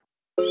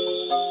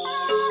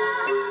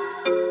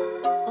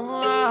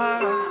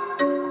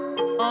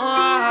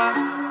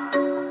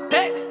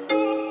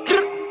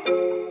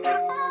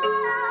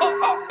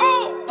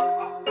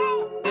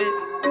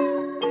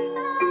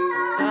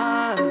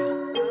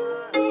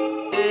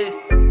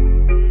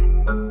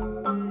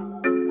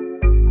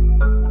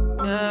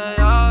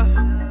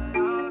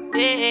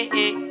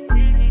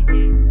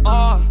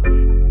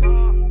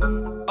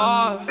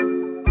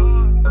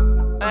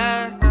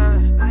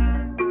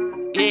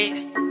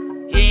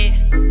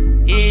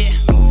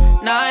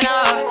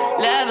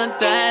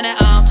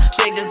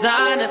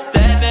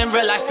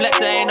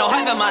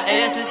My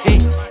ass is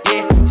hit,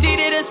 yeah. She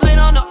did a split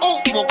on the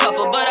won't cuff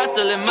her, but I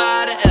still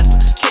admire the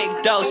effort.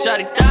 Kick dough,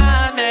 shawty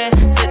diamond.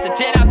 Since the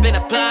jet, I've been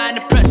applying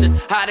the pressure.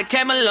 I done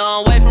came a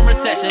long way from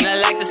recession.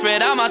 I like to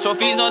spread out my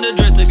trophies on the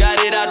dresser. Got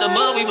it out the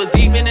mud, we was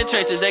deep in the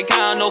trenches. They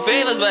count no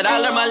favors, but I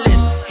learned my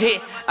list.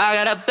 Hit, I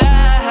got a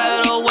bad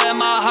habit of wear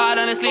my heart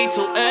on the sleeve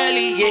too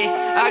early,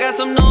 yeah. I got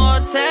some no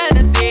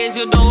tendencies.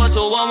 You know what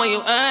you want when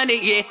you earn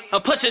it, yeah.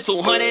 I'm pushing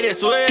 200 and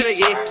swerve it,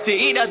 yeah. To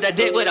eat up that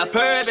dick with a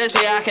purpose,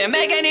 yeah. I can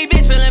make any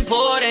bitch feel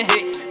important,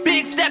 hit.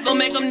 Big step will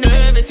make them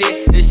nervous,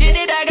 yeah. The shit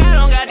that I got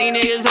don't got these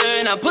niggas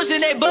hurting. I'm pushing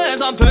they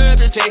buttons on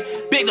purpose, yeah.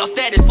 Big dog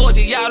status,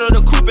 4G out of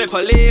the coupe and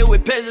play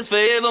with peasants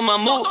forever, my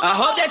move. I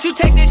hope that you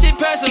take this shit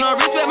personal.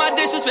 Respect my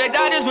disrespect,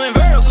 I just went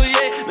vertical,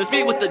 yeah. Miss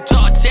me with the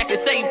jaw jacket,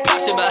 say you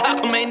pop shit, but how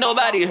come ain't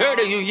nobody heard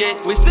of you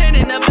yet? We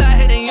standing up out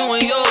hitting you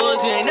and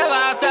yours. You ain't never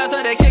outside, so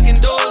they kicking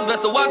doors.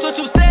 Best to watch what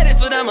you said, it's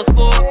for them a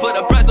sport. Put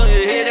a price on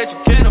your head that you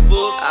can't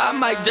afford. I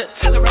might just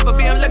tell a rapper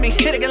BM, let me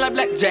hit again like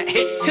blackjack.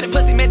 Hit a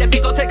pussy, made that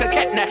beat go take a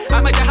cat nap.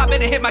 I might just hop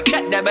in and hit my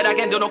cat nap, but I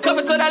can't do no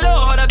cover to that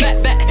little harder back.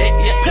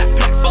 Yeah, plaque,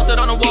 plaques posted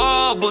on the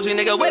wall. Bullshit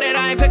nigga with it,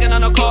 I ain't picking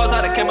on no calls.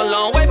 I done came a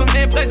long way from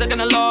there, place looking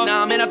the law.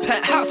 Now I'm in a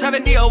penthouse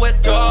having deal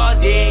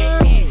withdrawals, yeah.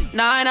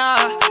 9 or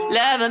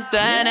 11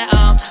 Bennett,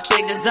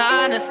 big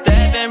designer,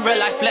 stepping, real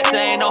life flex,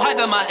 ain't no hype,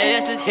 but my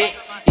ass is hit,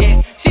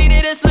 yeah. She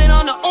did a split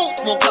on the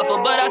won't cuff her,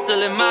 but I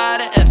still admire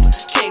the effort.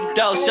 Kick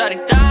dough, shawty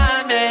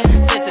diamond.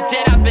 Since the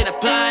jet, I've been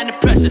applying the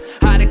pressure.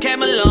 I done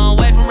came a long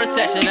way from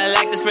recession. I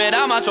like to spread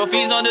out my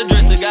trophies on the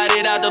dresser. Got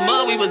it out the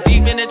mud, we was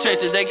deep in the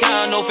trenches. They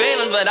count no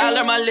favors, but I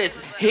learned my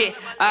list. Hit,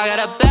 I got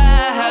a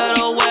bad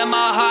habit of wear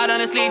my heart on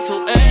the sleeve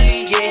too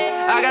early,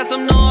 yeah. I got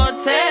some no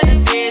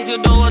tendencies. You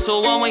know what you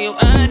want when you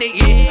earn it,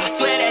 yeah. I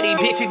swear that these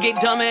bitches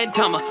get dumber and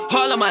dumber.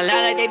 All of my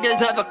line like they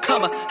deserve a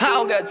comer. I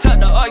don't got time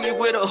to argue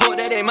with a hoe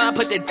that ain't mine.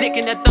 Put the dick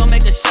in the thumb,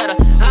 make the shutter.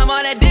 I'm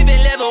on that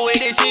different level with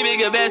this shit,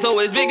 bigger best, so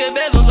it's bigger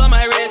bezels on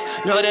my wrist.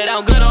 Know that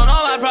I'm good on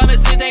all my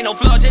promises. Ain't no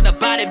flaw, just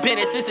about it,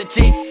 business, it's a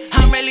chick.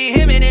 I'm really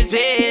him in this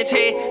bitch,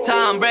 hey.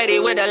 Tom Brady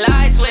with the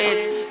light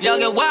switch.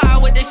 Young and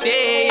wild with the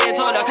shit, yeah.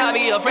 Told her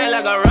copy your friend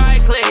like a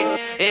right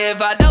click.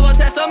 If I double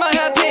test some of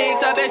her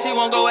pics, I bet she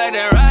won't go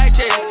acting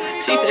righteous.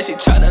 She said she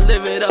tryna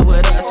live it up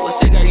with us. Well,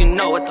 shit, girl, you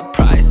know what the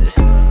price is.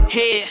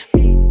 Here,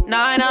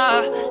 9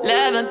 or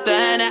 11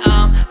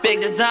 Bennett,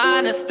 big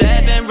designer,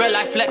 stepping, real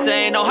life flex,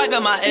 ain't no hype,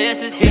 but my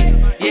ass is hit,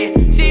 yeah.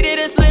 She did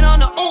a split on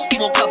the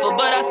won't cuff her,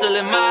 but I still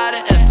admire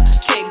the effort.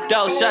 Kick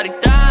dough, shawty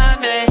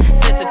diamond.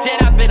 Since the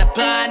jet, I've been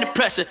applying the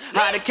pressure.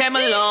 I done came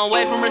a long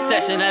way from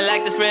recession. I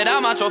like to spread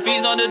out my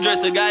trophies on the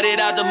dresser. Got it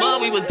out the mud,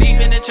 we was deep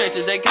in the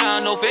trenches. They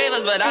count no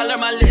favors, but I learned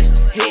my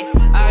list. Hit,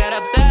 I got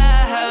a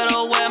bad habit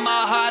of wear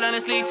my heart on the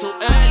sleeve too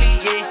early,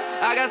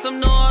 yeah. I got some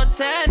no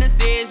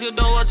tendencies. You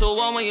know what you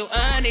want when you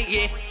earn it,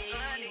 yeah.